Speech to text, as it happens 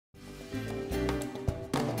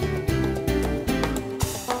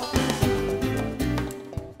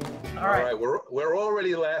All right, we're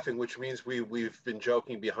already laughing, which means we've been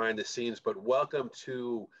joking behind the scenes. But welcome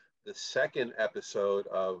to the second episode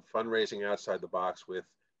of Fundraising Outside the Box with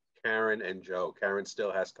Karen and Joe. Karen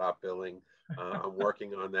still has top billing. I'm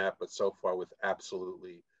working on that, but so far with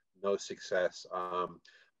absolutely no success.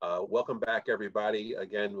 Welcome back, everybody.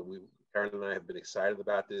 Again, Karen and I have been excited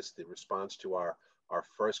about this. The response to our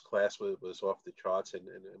first class was off the charts, and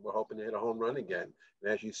we're hoping to hit a home run again.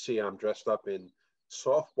 And as you see, I'm dressed up in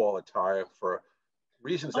softball attire for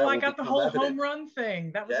reasons that I got the whole home run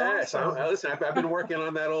thing. That was awesome. Listen, I've been working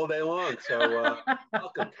on that all day long. So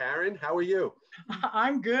welcome, Karen. How are you?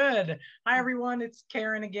 I'm good. Hi, everyone. It's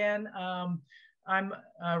Karen again. I'm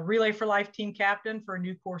a Relay for Life team captain for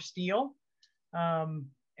Nucor Steel.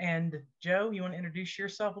 And Joe, you want to introduce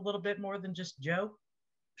yourself a little bit more than just Joe?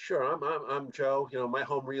 Sure. I'm Joe. You know, my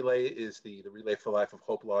home relay is the Relay for Life of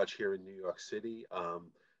Hope Lodge here in New York City.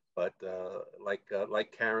 But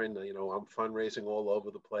like Karen, you know, I'm fundraising all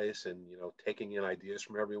over the place and, you know, taking in ideas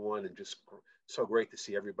from everyone, and just so great to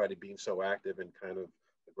see everybody being so active and kind of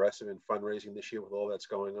aggressive in fundraising this year with all that's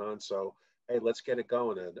going on. So, hey, let's get it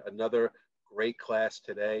going. Another great class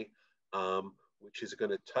today, which is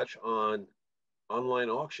going to touch on online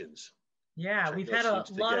auctions. Yeah, we've had a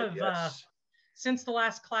lot of since the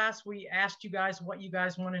last class, we asked you guys what you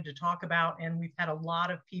guys wanted to talk about, and we've had a lot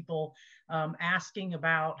of people asking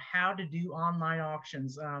about how to do online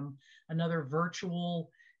auctions, another virtual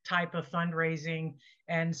type of fundraising.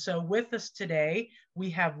 And so with us today, we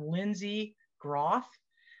have Lindsay Groth.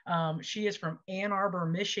 She is from Ann Arbor,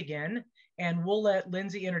 Michigan, and we'll let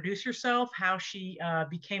Lindsay introduce herself, how she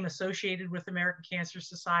became associated with American Cancer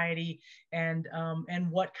Society, and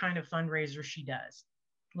what kind of fundraiser she does.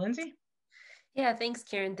 Lindsay? Yeah, thanks,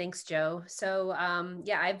 Karen. Thanks, Joe. So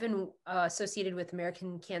yeah, I've been associated with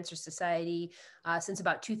American Cancer Society since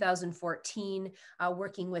about 2014,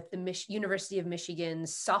 working with the University of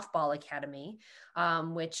Michigan's Softball Academy,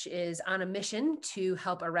 which is on a mission to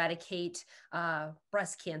help eradicate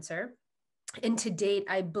breast cancer. And to date,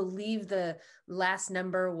 I believe the last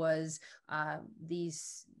number was the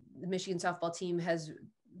Michigan softball team has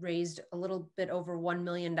raised a little bit over $1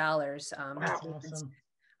 million. Awesome.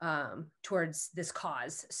 Towards this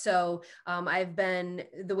cause. So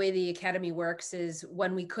the way the academy works is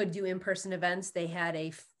when we could do in-person events, they had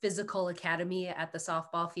a physical academy at the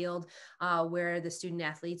softball field where the student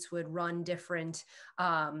athletes would run different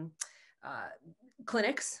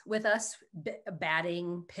clinics with us,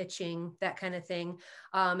 batting, pitching, that kind of thing.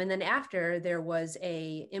 And then after, there was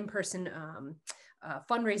a in-person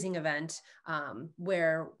fundraising event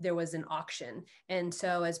where there was an auction. And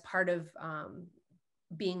so as part of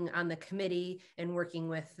being on the committee and working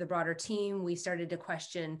with the broader team, we started to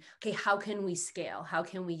question, okay, how can we scale? How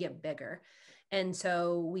can we get bigger? And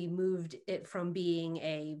so we moved it from being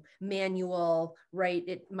a manual,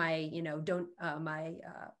 write my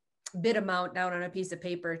bid amount down on a piece of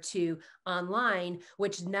paper to online,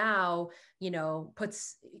 which now, you know,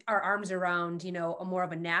 puts our arms around, you know, a more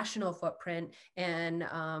of a national footprint and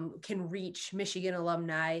can reach Michigan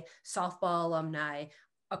alumni, softball alumni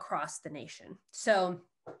across the nation. So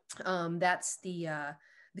that's the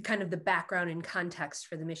kind of the background and context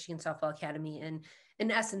for the Michigan Softball Academy, and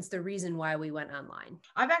in essence, the reason why we went online.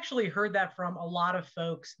 I've actually heard that from a lot of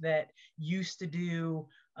folks that used to do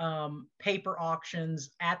paper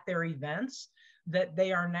auctions at their events, that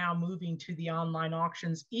they are now moving to the online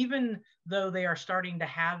auctions, even though they are starting to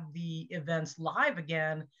have the events live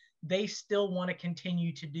again. They still want to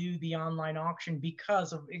continue to do the online auction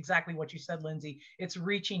because of exactly what you said, Lindsay. It's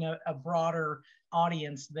reaching a broader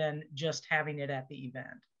audience than just having it at the event.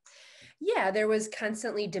 Yeah, there was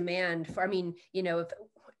constantly demand for, I mean, you know,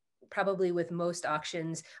 probably with most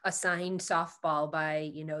auctions, assigned softball by,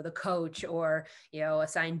 you know, the coach, or, you know,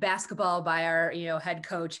 assigned basketball by our, you know, head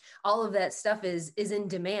coach. All of that stuff is in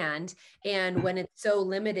demand. And when it's so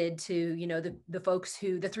limited to, you know, the folks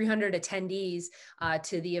who, the 300 attendees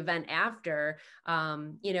to the event after,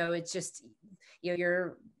 you know, it's just, you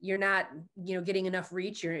know, you're not, you know, getting enough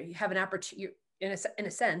reach. You have an opportunity, in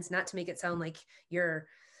a sense, not to make it sound like you're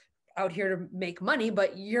out here to make money,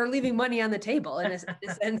 but you're leaving money on the table in a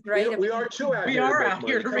sense, right? We are too out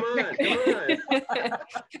here to make money. Come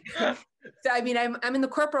on. So, I mean, I'm in the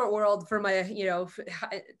corporate world for my, you know,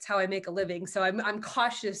 it's how I make a living. So I'm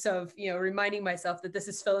cautious of, you know, reminding myself that this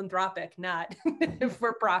is philanthropic, not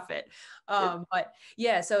for profit. But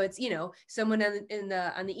yeah, so it's, you know, someone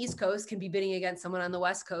on the East Coast can be bidding against someone on the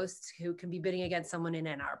West Coast who can be bidding against someone in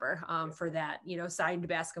Ann Arbor for that, you know, signed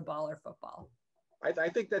basketball or football. I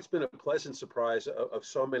think that's been a pleasant surprise of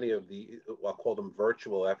so many of the, I'll call them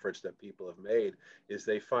virtual efforts that people have made, is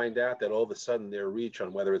they find out that all of a sudden their reach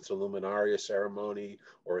on whether it's a luminaria ceremony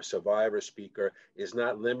or a survivor speaker is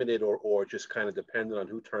not limited or just kind of dependent on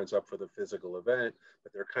who turns up for the physical event,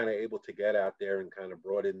 but they're kind of able to get out there and kind of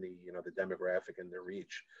broaden the, the demographic and their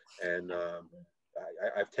reach. And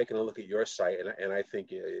I've taken a look at your site, and I think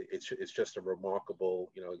it's just a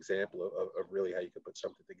remarkable example of really how you can put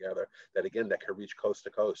something together that again that can reach coast to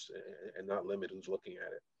coast and not limit who's looking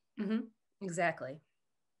at it. Mm-hmm. Exactly.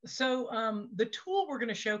 So the tool we're going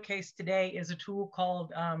to showcase today is a tool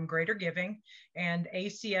called Greater Giving, and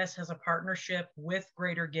ACS has a partnership with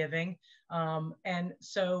Greater Giving. And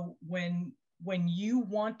so when you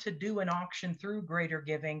want to do an auction through Greater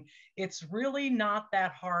Giving, it's really not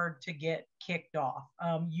that hard to get kicked off.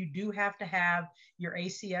 You do have to have your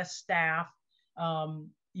ACS staff.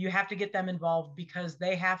 You have to get them involved because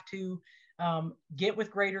they have to get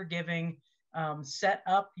with Greater Giving, set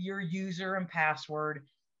up your user and password,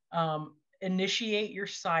 initiate your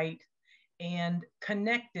site, and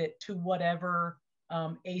connect it to whatever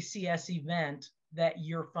ACS event that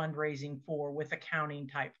you're fundraising for with accounting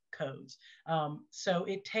type codes. So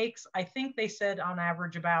it takes, I think they said on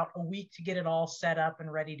average about a week to get it all set up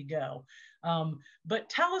and ready to go. But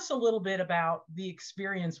tell us a little bit about the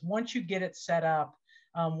experience once you get it set up,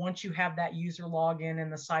 once you have that user login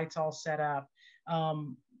and the site's all set up. Are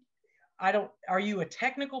you a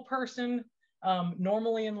technical person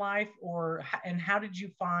normally in life, and how did you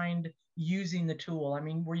find using the tool? I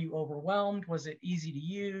mean, were you overwhelmed? Was it easy to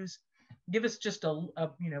use? Give us just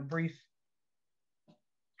a brief,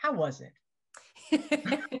 how was it?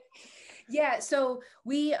 Yeah, so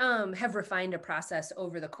we have refined a process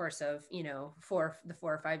over the course of, for the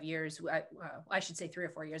 4 or 5 years. I should say 3 or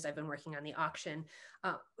 4 years I've been working on the auction.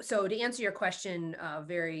 So to answer your question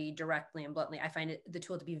very directly and bluntly, I find the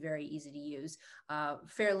tool to be very easy to use,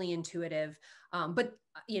 fairly intuitive. But,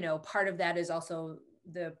 part of that is also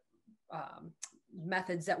the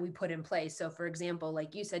methods that we put in place. So for example,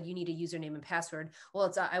 like you said, you need a username and password.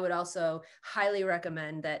 Well, I would also highly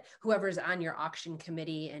recommend that whoever's on your auction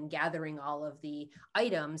committee and gathering all of the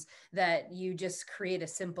items, that you just create a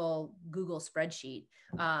simple Google spreadsheet.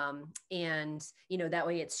 And, that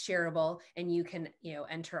way it's shareable and you can,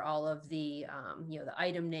 enter all of the, the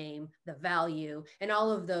item name, the value, and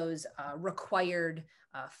all of those required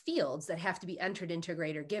fields that have to be entered into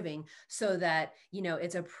Greater Giving, so that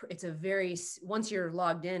it's a very, once you're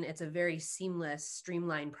logged in, it's a very seamless,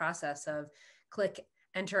 streamlined process of click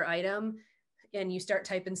enter item, and you start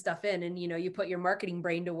typing stuff in, and you put your marketing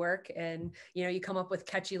brain to work, and you come up with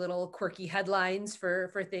catchy little quirky headlines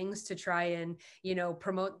for things to try and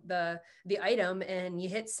promote the item, and you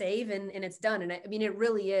hit save, and it's done. And I mean, it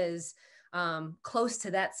really is close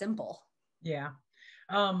to that simple. Yeah.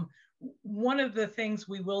 One of the things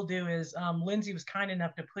we will do is Lindsay was kind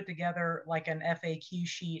enough to put together like an FAQ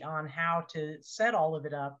sheet on how to set all of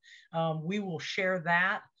it up. We will share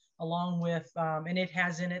that along with, and it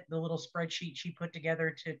has in it the little spreadsheet she put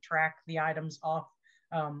together to track the items off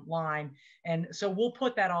line. And so we'll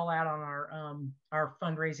put that all out on our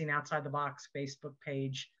Fundraising Outside the Box Facebook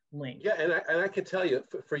page link. Yeah, and I can tell you,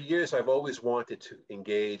 for years, I've always wanted to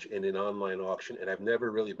engage in an online auction, and I've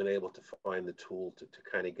never really been able to find the tool to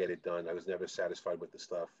kind of get it done. I was never satisfied with the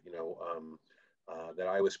stuff, that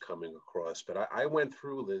I was coming across. But I went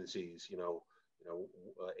through Lindsay's,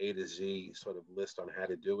 A to Z sort of list on how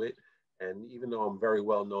to do it. And even though I'm very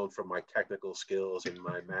well known for my technical skills and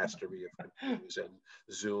my mastery of computers and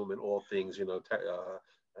Zoom and all things,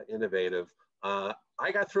 innovative,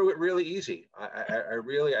 I got through it really easy.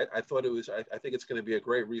 I thought it was, I think it's going to be a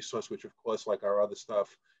great resource, which of course, like our other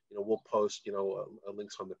stuff, we'll post,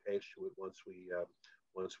 links on the page to it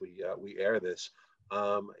once we air this.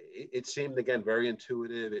 It seemed, again, very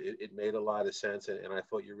intuitive. It made a lot of sense. And I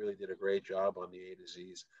thought you really did a great job on the A to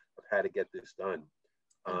Z's of how to get this done.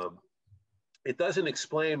 It doesn't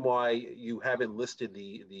explain why you haven't listed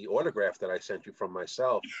the autograph that I sent you from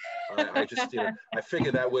myself. I just, I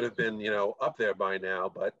figured that would have been, up there by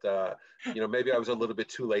now, but, maybe I was a little bit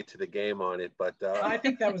too late to the game on it, but. I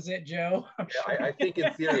think that was it, Joe. Sure. I think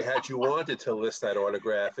in theory, had you wanted to list that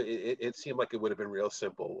autograph, it seemed like it would have been real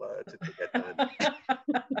simple to get done.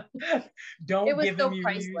 Don't it was give so them your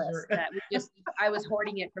priceless user. that I was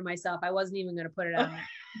hoarding it for myself. I wasn't even going to put it on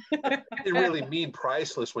there. I didn't really mean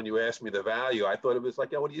priceless when you asked me the value. I thought it was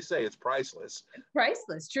like, yeah, what do you say? It's priceless.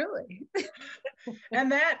 Priceless, truly.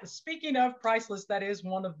 And that, speaking of priceless, that is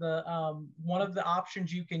one of the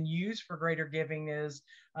options you can use for Greater Giving is,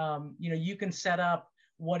 you can set up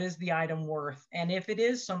what is the item worth? And if it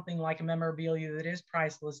is something like a memorabilia that is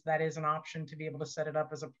priceless, that is an option to be able to set it up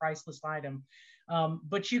as a priceless item.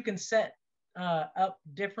 But you can set up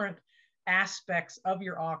different aspects of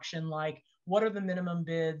your auction, like what are the minimum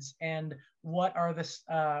bids and what are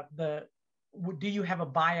the do you have a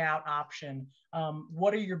buyout option?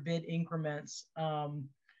 What are your bid increments?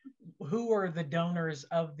 Who are the donors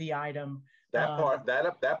of the item? That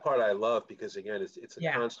part I love, because again, it's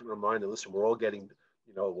a constant reminder. Listen, we're all getting,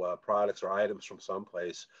 products or items from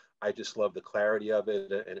someplace. I just love the clarity of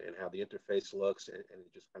it and how the interface looks, and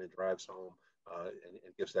it just kind of drives home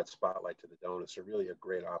and gives that spotlight to the donor. So really a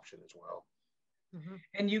great option as well. Mm-hmm.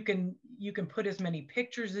 And you can put as many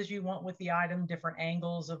pictures as you want with the item, different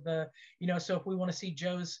angles of the, so if we want to see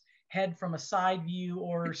Joe's head from a side view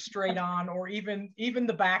or straight on, or even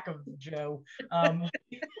the back of Joe,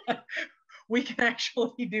 we can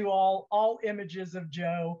actually do all images of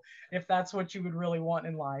Joe if that's what you would really want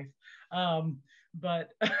in life. But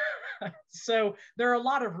so there are a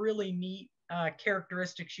lot of really neat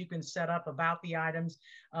characteristics you can set up about the items.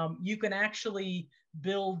 You can actually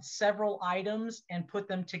build several items and put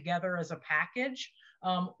them together as a package,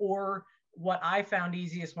 or what I found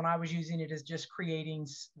easiest when I was using it is just creating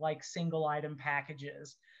like single item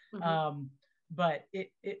packages. Mm-hmm. But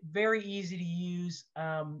it very easy to use.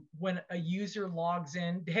 When a user logs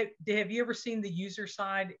in, have you ever seen the user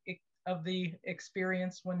side of the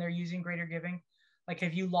experience when they're using Greater Giving? Like,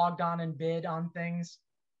 have you logged on and bid on things?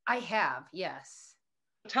 I have, yes.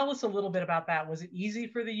 Tell us a little bit about that. Was it easy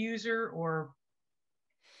for the user, or?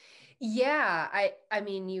 Yeah, I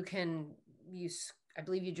mean, I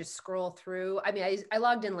believe you just scroll through. I mean, I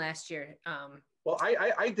logged in last year. Well,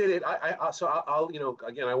 I did it. I'll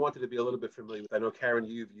again, I wanted to be a little bit familiar with. I know, Karen,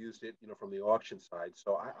 you've used it, from the auction side.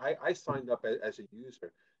 So I signed up as a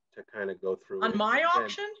user to kind of go through on my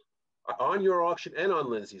auction. On your auction and on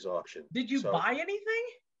Lindsay's auction. Did you buy anything?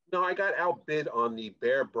 No, I got outbid on the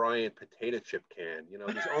Bear Bryant potato chip can.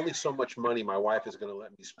 There's only so much money my wife is going to let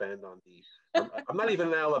me spend on the. I'm not even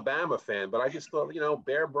an Alabama fan, but I just thought,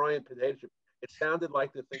 Bear Bryant potato chip. It sounded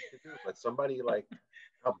like the thing to do, but somebody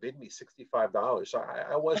outbid me $65. So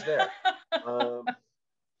I was there.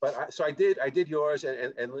 So I did yours,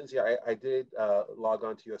 and Lindsay, I did log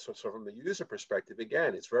on to yours. So from the user perspective,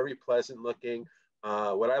 again, it's very pleasant looking.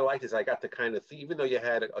 What I liked is I got the kind of, even though you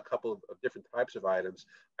had a couple of different types of items,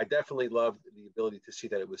 I definitely loved the ability to see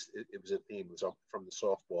that it was a theme. It was from the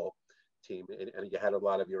softball team, and you had a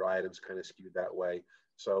lot of your items kind of skewed that way.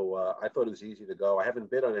 So I thought it was easy to go. I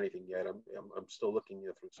haven't bid on anything yet. I'm still looking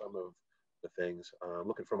through some of the things. I'm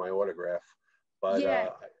looking for my autograph, but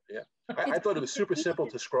I thought it was super simple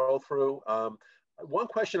to scroll through. One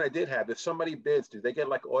question I did have: if somebody bids, do they get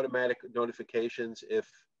like automatic notifications if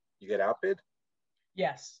you get outbid?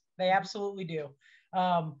 Yes, they absolutely do.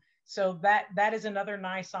 So that is another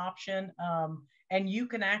nice option. And you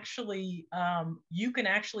can actually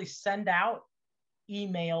send out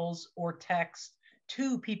emails or text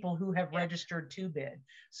to people who have registered to bid.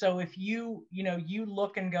 So if you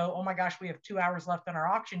look and go, oh my gosh, we have 2 hours left on our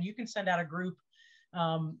auction, you can send out a group,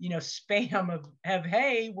 spam of,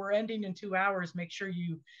 hey, we're ending in 2 hours. Make sure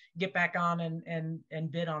you get back on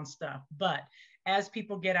and bid on stuff. But as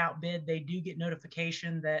people get outbid, they do get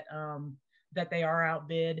notification that that they are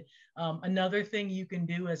outbid. Another thing you can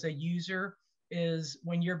do as a user is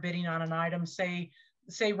when you're bidding on an item, say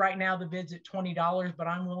right now the bid's at $20, but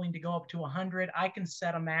I'm willing to go up to $100. I can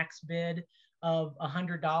set a max bid of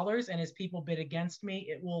 $100, and as people bid against me,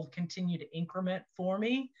 it will continue to increment for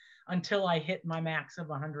me until I hit my max of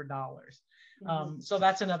 $100. Mm-hmm. So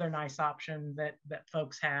that's another nice option that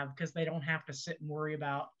folks have, because they don't have to sit and worry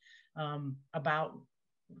about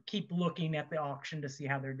keep looking at the auction to see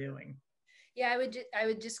how they're doing. Yeah, I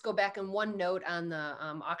would just go back, and one note on the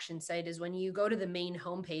auction site is when you go to the main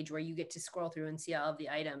homepage where you get to scroll through and see all of the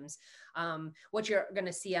items, what you're going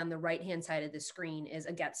to see on the right-hand side of the screen is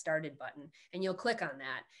a Get Started button, and you'll click on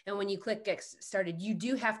that. And when you click Get Started, you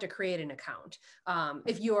do have to create an account.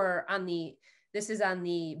 If you're this is on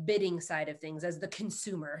the bidding side of things as the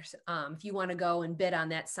consumer. If you want to go and bid on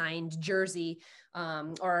that signed jersey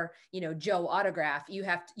or Joe autograph, you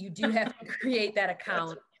do have to create that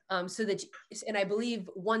account. So that, and I believe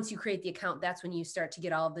once you create the account, that's when you start to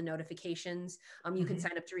get all of the notifications. You can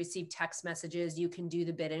sign up to receive text messages. You can do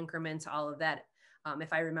the bid increments, all of that,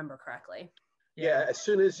 if I remember correctly. Yeah, as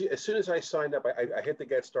soon as I signed up, I hit the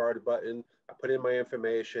Get Started button. I put in my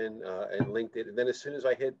information and linked it, and then as soon as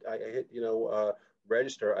I hit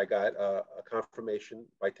register, I got a confirmation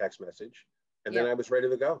by text message, and then I was ready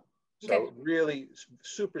to go. So really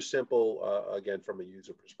super simple, again, from a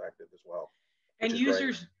user perspective as well. And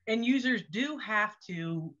users do have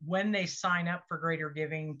to, when they sign up for Greater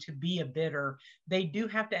Giving to be a bidder, they do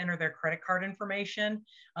have to enter their credit card information.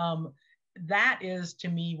 That is, to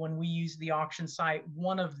me, when we use the auction site,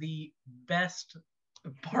 one of the best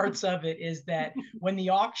parts of it is that when the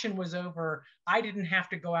auction was over, I didn't have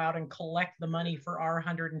to go out and collect the money for our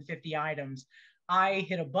 150 items. I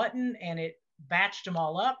hit a button and it batched them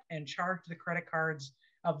all up and charged the credit cards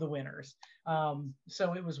of the winners.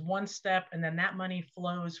 So it was one step, and then that money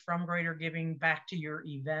flows from Greater Giving back to your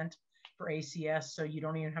event for ACS, so you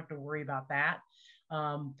don't even have to worry about that.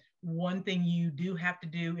 One thing you do have to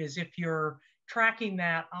do is, if you're tracking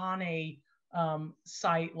that on a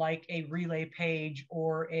site like a relay page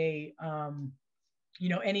or a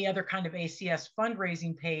any other kind of ACS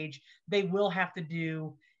fundraising page, they will have to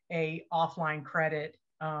do a offline credit,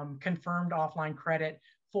 confirmed offline credit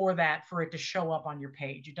for that, for it to show up on your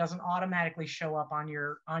page. It doesn't automatically show up on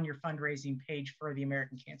your fundraising page for the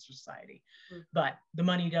American Cancer Society, but the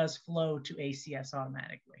money does flow to ACS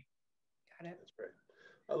automatically. Got it. That's great.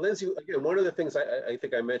 Lindsay, again, one of the things I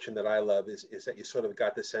think I mentioned that I love is that you sort of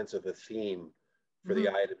got the sense of a theme for the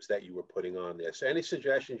items that you were putting on there. So any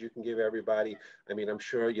suggestions you can give everybody? I mean, I'm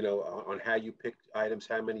sure, on how you pick items,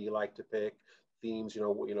 how many you like to pick, themes,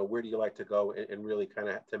 where do you like to go, and really kind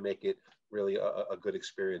of to make it really a good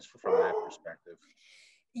experience from that perspective.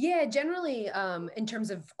 Yeah, generally, in terms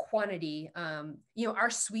of quantity, our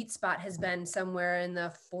sweet spot has been somewhere in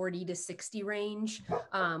the 40 to 60 range.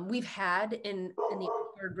 We've had in the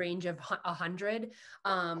third range of 100,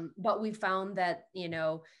 but we found that,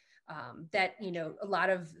 a lot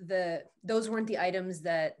of those weren't the items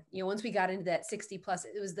that, once we got into that 60 plus,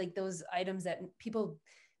 it was like those items that people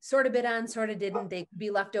sort of bid on, sort of didn't. They could be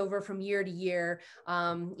left over from year to year.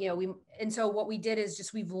 And so what we did is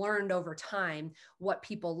we've learned over time what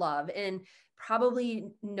people love. And probably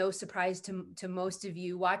no surprise to most of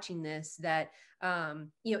you watching this that,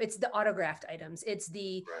 it's the autographed items. It's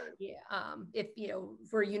the,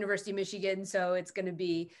 for University of Michigan, so it's going to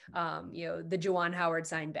be, the Juwan Howard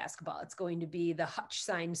signed basketball. It's going to be the Hutch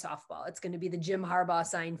signed softball. It's going to be the Jim Harbaugh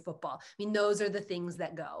signed football. I mean, those are the things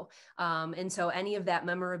that go. And so any of that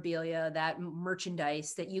memorabilia, that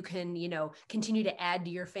merchandise that you can, continue to add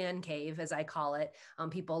to your fan cave, as I call it,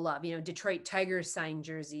 people love, Detroit Tigers signed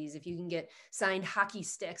jerseys. If you can get signed hockey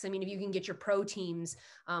sticks, I mean, if you can get your pro teams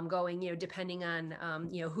going, depending on,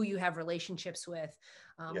 who you have relationships with.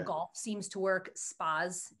 Golf seems to work,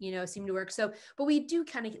 spas, seem to work. So, but we do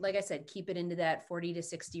kind of, like I said, keep it into that 40 to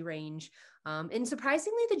 60 range. And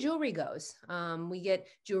surprisingly, the jewelry goes. We get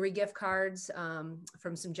jewelry gift cards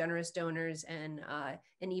from some generous donors, and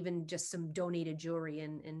even just some donated jewelry,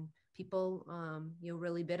 and people,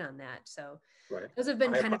 really bid on that. So those have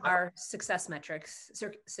been kind of our success metrics,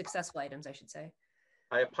 successful items, I should say.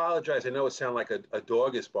 I apologize. I know it sounds like a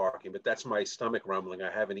dog is barking, but that's my stomach rumbling.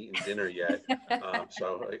 I haven't eaten dinner yet.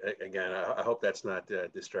 So again, I hope that's not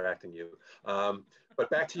distracting you. But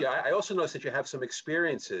back to you. I also noticed that you have some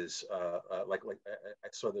experiences, like I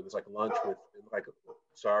saw there was like lunch with,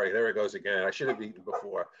 sorry, there it goes again. I should have eaten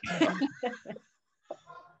before.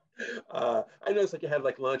 I noticed that you had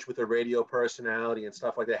like lunch with a radio personality and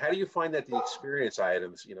stuff like that. How do you find that the experience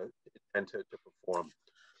items, tend to perform?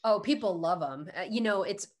 Oh, people love them.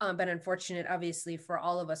 It's been unfortunate, obviously, for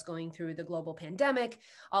all of us going through the global pandemic,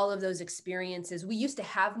 all of those experiences. We used to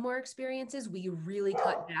have more experiences. We really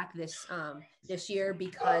cut back this year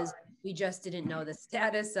because we just didn't know the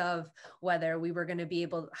status of whether we were going to be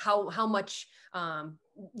able, how much,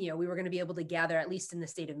 we were going to be able to gather, at least in the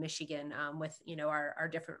state of Michigan, with, our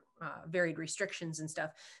different varied restrictions and stuff.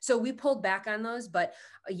 So we pulled back on those. But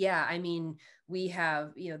yeah, I mean, we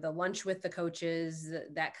have, the lunch with the coaches,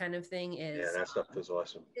 that kind of thing is. Yeah, that stuff is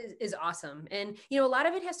awesome. Is awesome. And, a lot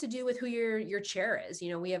of it has to do with who your chair is.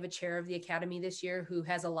 We have a chair of the Academy this year who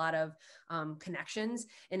has a lot of connections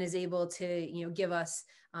and is able to, give us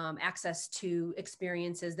access to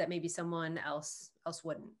experiences that maybe someone else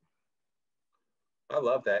wouldn't. I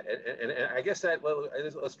love that. And I guess that,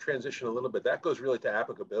 let's transition a little bit. That goes really to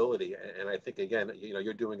applicability. And I think, again,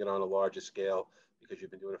 you're doing it on a larger scale because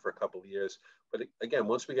you've been doing it for a couple of years. But again,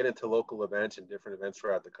 once we get into local events and different events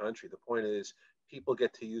throughout the country, the point is people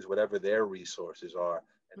get to use whatever their resources are.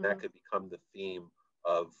 And that could become the theme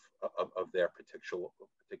of their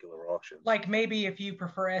particular auction. Like maybe if you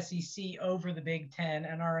prefer SEC over the Big Ten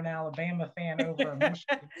and are an Alabama fan over a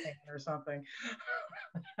Michigan fan or something.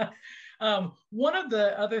 One of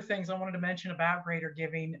the other things I wanted to mention about Greater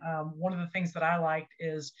Giving, one of the things that I liked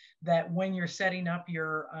is that when you're setting up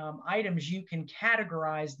your items, you can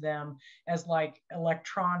categorize them as like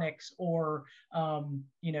electronics or,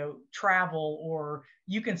 travel, or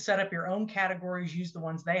you can set up your own categories, use the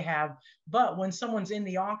ones they have. But when someone's in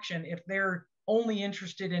the auction, if they're only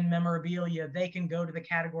interested in memorabilia, they can go to the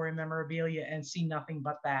category memorabilia and see nothing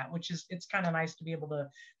but that, it's kind of nice to be able to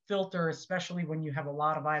filter, especially when you have a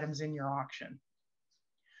lot of items in your auction.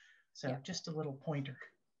 So yeah. Just a little pointer.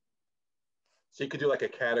 So you could do like a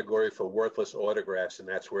category for worthless autographs, and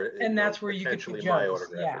that's where you could put my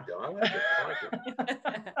autograph would go. I like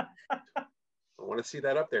it. I want to see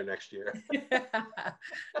that up there next year.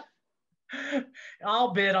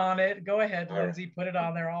 I'll bid on it. Go ahead, Lindsay. Right. Put it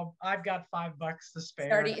on there. I've got $5 to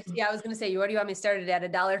spare. I was going to say, what do you want me to start it at?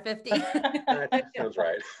 $1.50? That sounds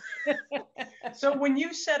right. So when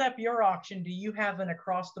you set up your auction, do you have an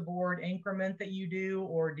across the board increment that you do,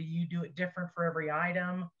 or do you do it different for every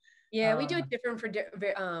item? Yeah, we do it different for,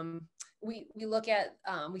 we look at,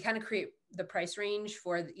 we kind of create the price range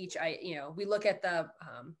for each, we look at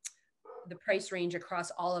the price range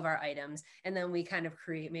across all of our items. And then we kind of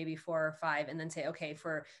create maybe 4 or 5 and then say, okay,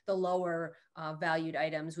 for the lower valued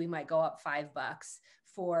items, we might go up $5.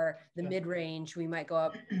 For the mid-range, we might go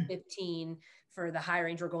up 15. For the high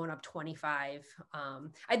range, we're going up 25.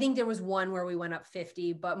 I think there was one where we went up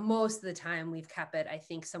 50, but most of the time we've kept it, I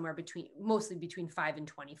think, somewhere mostly between 5 and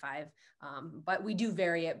 25. But we do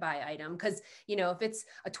vary it by item because, if it's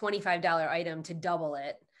a $25 item to double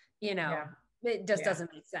it, it just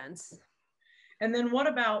doesn't make sense. And then what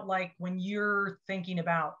about like when you're thinking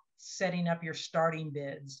about setting up your starting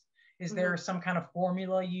bids? Is there some kind of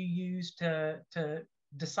formula you use to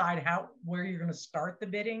decide where you're going to start the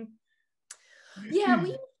bidding? Yeah,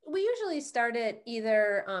 we usually start it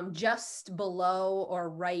either just below or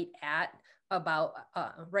right at the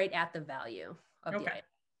value of the item.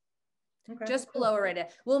 Okay, just below or right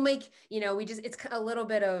at. We'll make, it's a little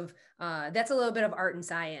bit of that's a little bit of art and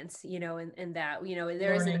science, in that,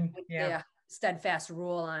 there isn't a steadfast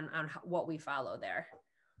rule on what we follow there.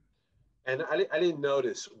 And I didn't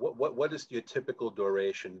notice what is your typical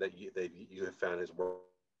duration that you have found is work?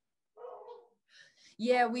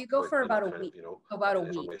 Yeah, we go for about a week. About a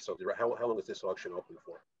week. So how long is this auction open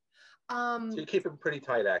for? So you keep it pretty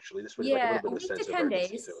tight, actually. This way, like a little bit of sense of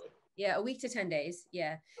urgency to it. Yeah, a week to 10 days.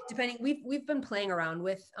 Yeah, depending. We've been playing around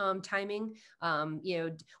with timing.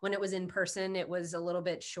 When it was in person, it was a little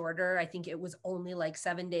bit shorter. I think it was only like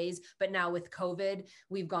 7 days. But now with COVID,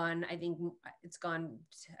 we've gone. I think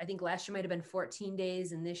last year might have been 14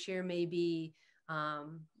 days, and this year maybe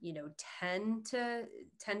 10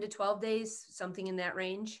 to 12 days, something in that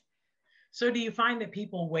range. So do you find that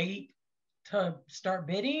people wait to start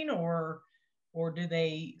bidding, or do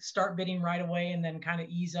they start bidding right away and then kind of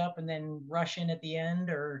ease up and then rush in at the end?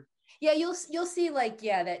 Or yeah, you'll see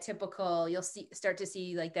that typical, start to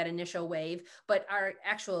see like that initial wave, but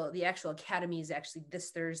the actual academy is actually this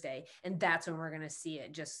Thursday, and that's when we're going to see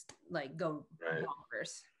it just like go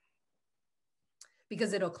bonkers.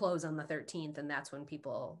 Because it'll close on the 13th, and that's when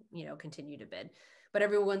people, continue to bid. But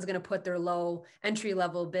everyone's going to put their low entry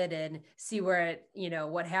level bid in, see where it,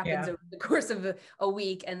 what happens over the course of a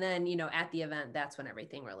week. And then, at the event, that's when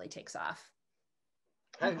everything really takes off.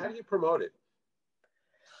 How do you promote it?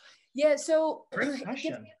 Yeah, so great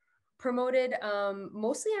question. Promoted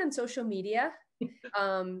mostly on social media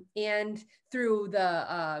and through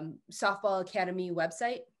the Softball Academy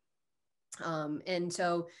website. And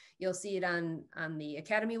so you'll see it on the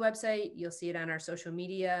Academy website. You'll see it on our social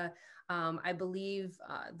media. I believe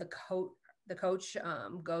the coach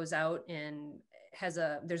goes out and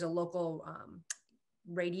there's a local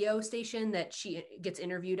radio station that she gets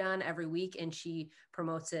interviewed on every week, and she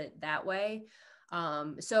promotes it that way.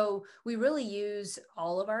 So we really use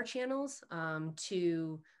all of our channels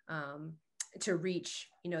to reach,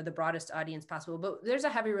 the broadest audience possible. But there's a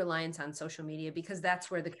heavy reliance on social media because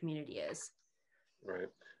that's where the community is. Right.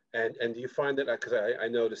 And do you find that, because I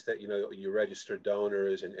noticed that, you register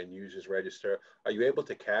donors and users register, are you able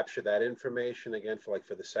to capture that information again for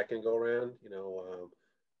the second go round?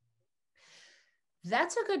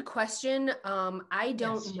 That's a good question. I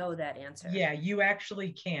don't know that answer. Yeah, you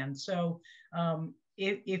actually can. So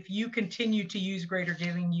if you continue to use Greater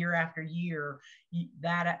Giving year after year,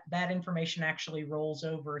 that information actually rolls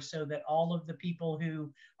over so that all of the people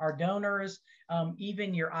who are donors,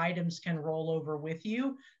 even your items can roll over with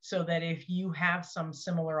you, so that if you have some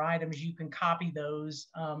similar items, you can copy those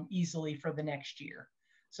easily for the next year.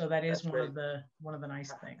 So that is That's great. one of the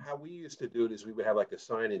nice things. How we used to do it is we would have like a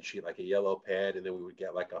sign-in sheet, like a yellow pad, and then we would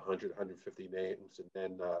get like 100, 150 names, and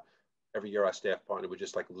then every year our staff partner would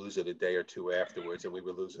just like lose it a day or two afterwards, and we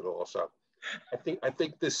would lose it all. So I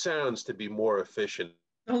think this sounds to be more efficient.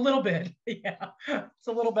 A little bit, yeah. It's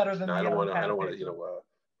a little better than I don't want to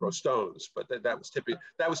throw stones, but that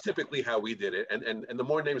was typically how we did it. And the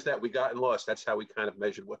more names that we got and lost, that's how we kind of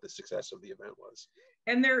measured what the success of the event was.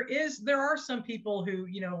 And there are some people who,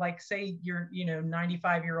 like say your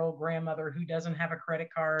 95-year-old grandmother who doesn't have a credit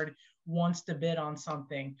card, wants to bid on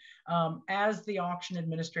something. As the auction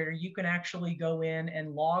administrator, you can actually go in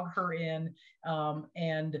and log her in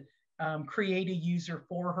and create a user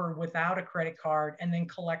for her without a credit card and then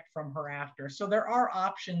collect from her after. So there are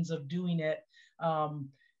options of doing it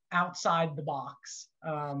outside the box.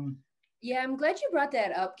 Yeah, I'm glad you brought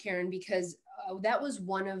that up, Karen, because that was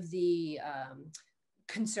one of the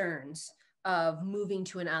concerns of moving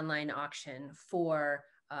to an online auction for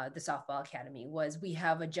the Softball Academy. Was we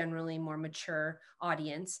have a generally more mature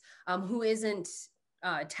audience who isn't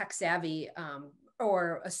tech savvy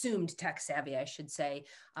or assumed tech savvy, I should say,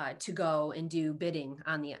 to go and do bidding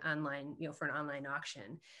on the online, for an online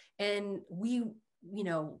auction. And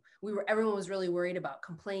everyone was really worried about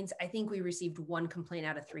complaints. I think we received one complaint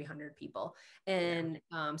out of 300 people. And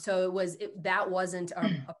so that wasn't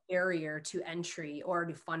a barrier to entry or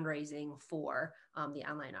to fundraising for the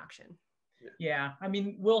online auction. Yeah, I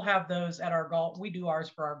mean, we'll have those at our golf. We do ours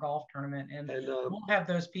for our golf tournament, and we'll have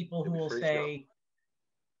those people who will say,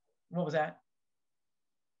 what was that?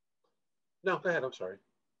 No, go ahead. I'm sorry.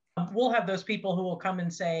 We'll have those people who will come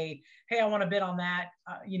and say, hey, I want to bid on that.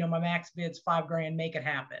 My max bid's $5,000, make it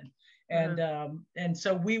happen. And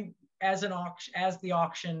so we, as the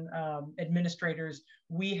auction administrators,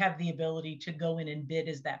 we have the ability to go in and bid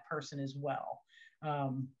as that person as well.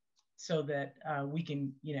 So that we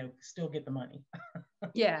can, still get the money.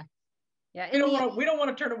 Yeah. Yeah. We don't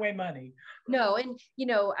want to turn away money. No. And,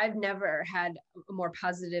 I've never had a more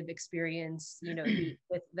positive experience,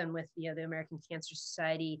 than with, the American Cancer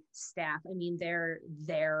Society staff. I mean, they're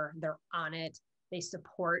on it. They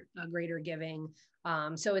support greater giving.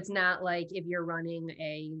 So it's not like if you're running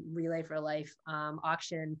a Relay for Life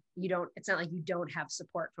auction, it's not like you don't have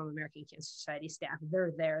support from American Cancer Society staff.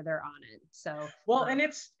 They're there, they're on it. So well, and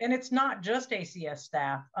it's not just ACS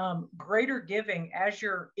staff. Greater Giving, as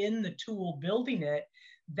you're in the tool building it,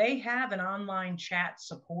 they have an online chat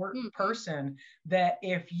support person that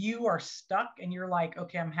if you are stuck and you're like,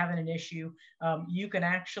 okay, I'm having an issue, you can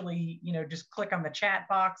actually, just click on the chat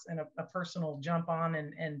box and a person will jump on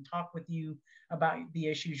and talk with you about the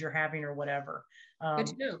issues you're having or whatever. Good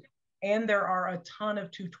to know. And there are a ton of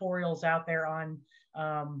tutorials out there on,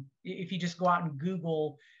 if you just go out and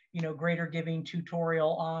Google, Greater Giving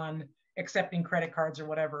tutorial on accepting credit cards or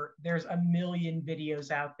whatever, there's a million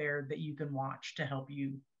videos out there that you can watch to help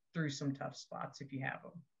you through some tough spots if you have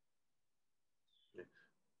them.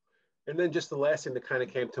 And then just the last thing that kind of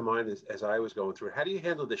came to mind as I was going through, how do you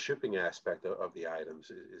handle the shipping aspect of the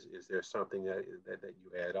items? Is there something that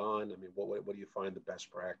you add on? I mean, what do you find the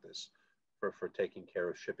best practice for taking care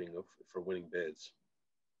of shipping for winning bids?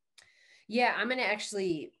 Yeah, I'm going to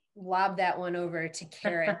actually lob that one over to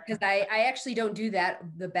Karen because I actually don't do that,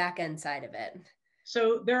 the back end side of it.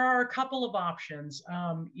 So there are a couple of options.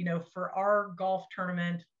 For our golf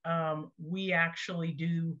tournament, we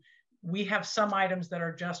have some items that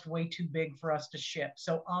are just way too big for us to ship.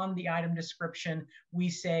 So on the item description, we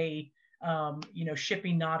say,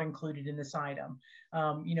 shipping not included in this item.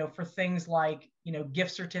 For things like,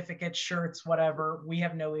 gift certificates, shirts, whatever, we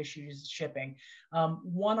have no issues shipping.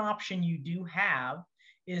 One option you do have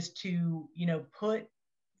is to, put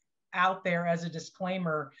out there as a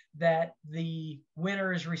disclaimer that the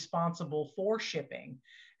winner is responsible for shipping.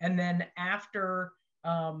 And then after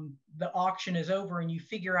the auction is over and you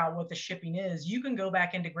figure out what the shipping is, you can go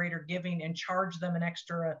back into Greater Giving and charge them an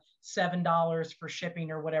extra $7 for shipping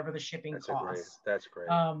or whatever the shipping costs. That's great.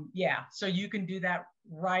 Yeah, so you can do that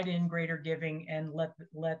right in Greater Giving and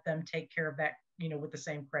let them take care of that, with the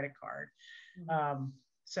same credit card. Mm-hmm.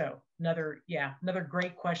 So another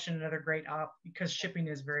great question, another great because shipping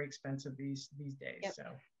is very expensive these days. Yep.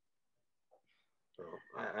 So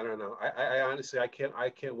I don't know. I honestly, I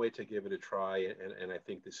can't wait to give it a try. And I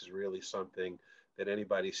think this is really something that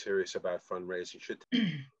anybody serious about fundraising should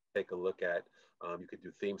take a look at. You could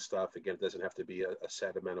do theme stuff. Again, it doesn't have to be a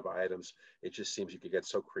set amount of items. It just seems you could get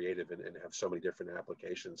so creative and have so many different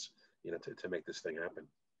applications, to make this thing happen.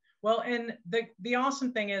 Well, and the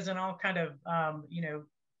awesome thing is, and I'll kind of,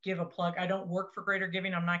 give a plug. I don't work for Greater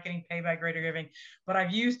Giving. I'm not getting paid by Greater Giving, but I've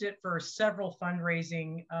used it for several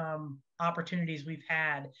fundraising opportunities we've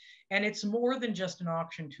had. And it's more than just an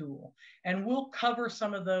auction tool. And we'll cover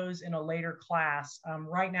some of those in a later class.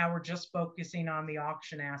 Right now, we're just focusing on the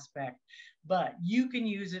auction aspect, but you can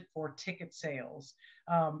use it for ticket sales.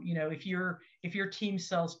 You know, if your team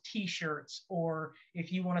sells T-shirts, or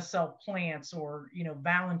if you want to sell plants, or, you know,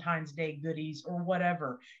 Valentine's Day goodies or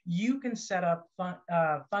whatever, you can set up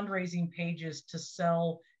fundraising pages to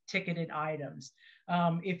sell ticketed items.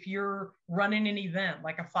 If you're running an event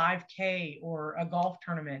like a 5K or a golf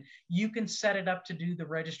tournament, you can set it up to do the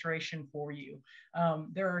registration for you.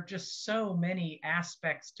 There are just so many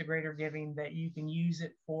aspects to Greater Giving that you can use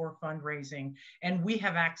it for fundraising. And we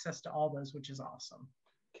have access to all those, which is awesome.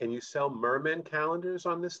 Can you sell merman calendars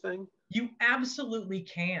on this thing? You absolutely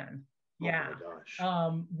can. Yeah. Oh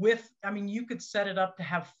my gosh. I mean, you could set it up to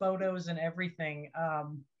have photos and everything.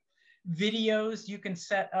 Videos, you can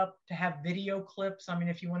set up to have video clips. I mean,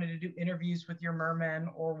 if you wanted to do interviews with your mermen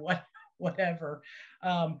or whatever.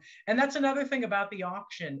 And that's another thing about the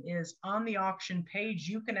auction is on the auction page,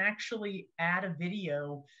 you can actually add a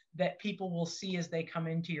video that people will see as they come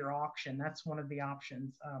into your auction. That's one of the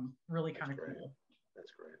options. Really kind of cool.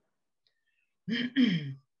 That's great.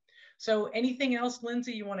 So anything else,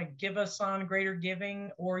 Lindsay, you want to give us on Greater Giving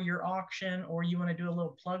or your auction, or you want to do a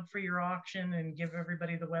little plug for your auction and give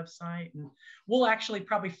everybody the website? And we'll actually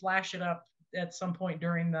probably flash it up at some point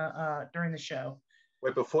during the show.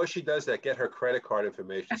 Wait, before she does that, get her credit card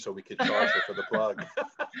information so we can charge her for the plug.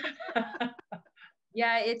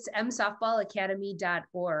 Yeah, it's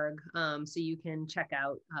msoftballacademy.org. So you can check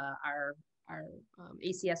out our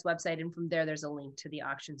ACS website, and from there's a link to the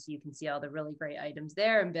auction, so you can see all the really great items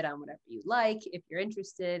there and bid on whatever you like if you're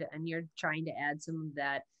interested and you're trying to add some of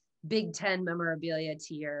that Big Ten memorabilia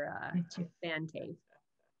to your fan cave.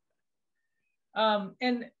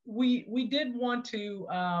 And we did want to,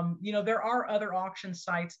 you know, there are other auction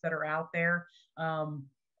sites that are out there.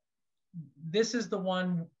 This is the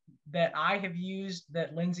one that I have used,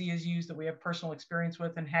 that Lindsay has used, that we have personal experience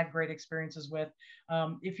with and had great experiences with.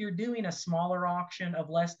 If you're doing a smaller auction of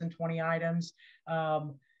less than 20 items,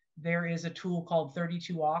 there is a tool called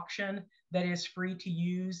 32 Auction that is free to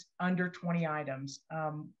use under 20 items.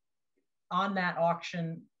 On that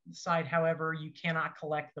auction site, however, you cannot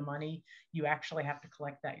collect the money. You actually have to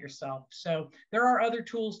collect that yourself. So there are other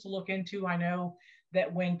tools to look into. I know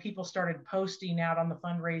that when people started posting out on the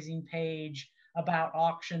fundraising page about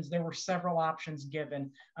auctions, there were several options given.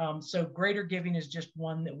 So Greater Giving is just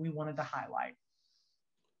one that we wanted to highlight.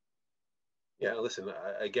 Yeah, listen,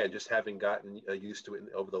 again, just having gotten used to it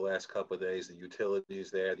over the last couple of days, the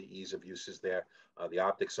utilities there, the ease of use is there, the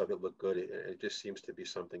optics of it look good. It just seems to be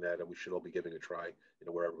something that we should all be giving a try, you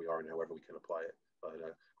know, wherever we are and however we can apply it.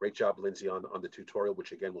 But great job, Lindsay, on the tutorial,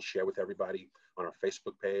 which again, we'll share with everybody on our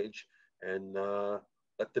Facebook page, and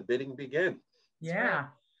let the bidding begin. Yeah.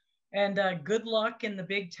 And good luck in the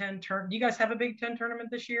Big Ten tournament. Do you guys have a Big Ten tournament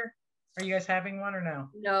this year? Are you guys having one or no?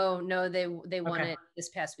 No, they won it this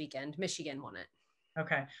past weekend. Michigan won it.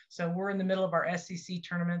 Okay, so we're in the middle of our SEC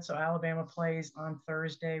tournament. So Alabama plays on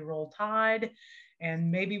Thursday, Roll Tide, and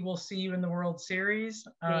maybe we'll see you in the World Series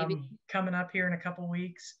coming up here in a couple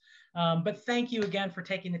weeks. But thank you again for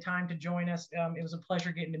taking the time to join us. It was a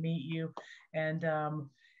pleasure getting to meet you, and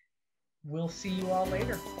we'll see you all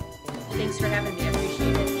later. Thanks for having me. I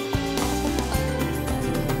appreciate it.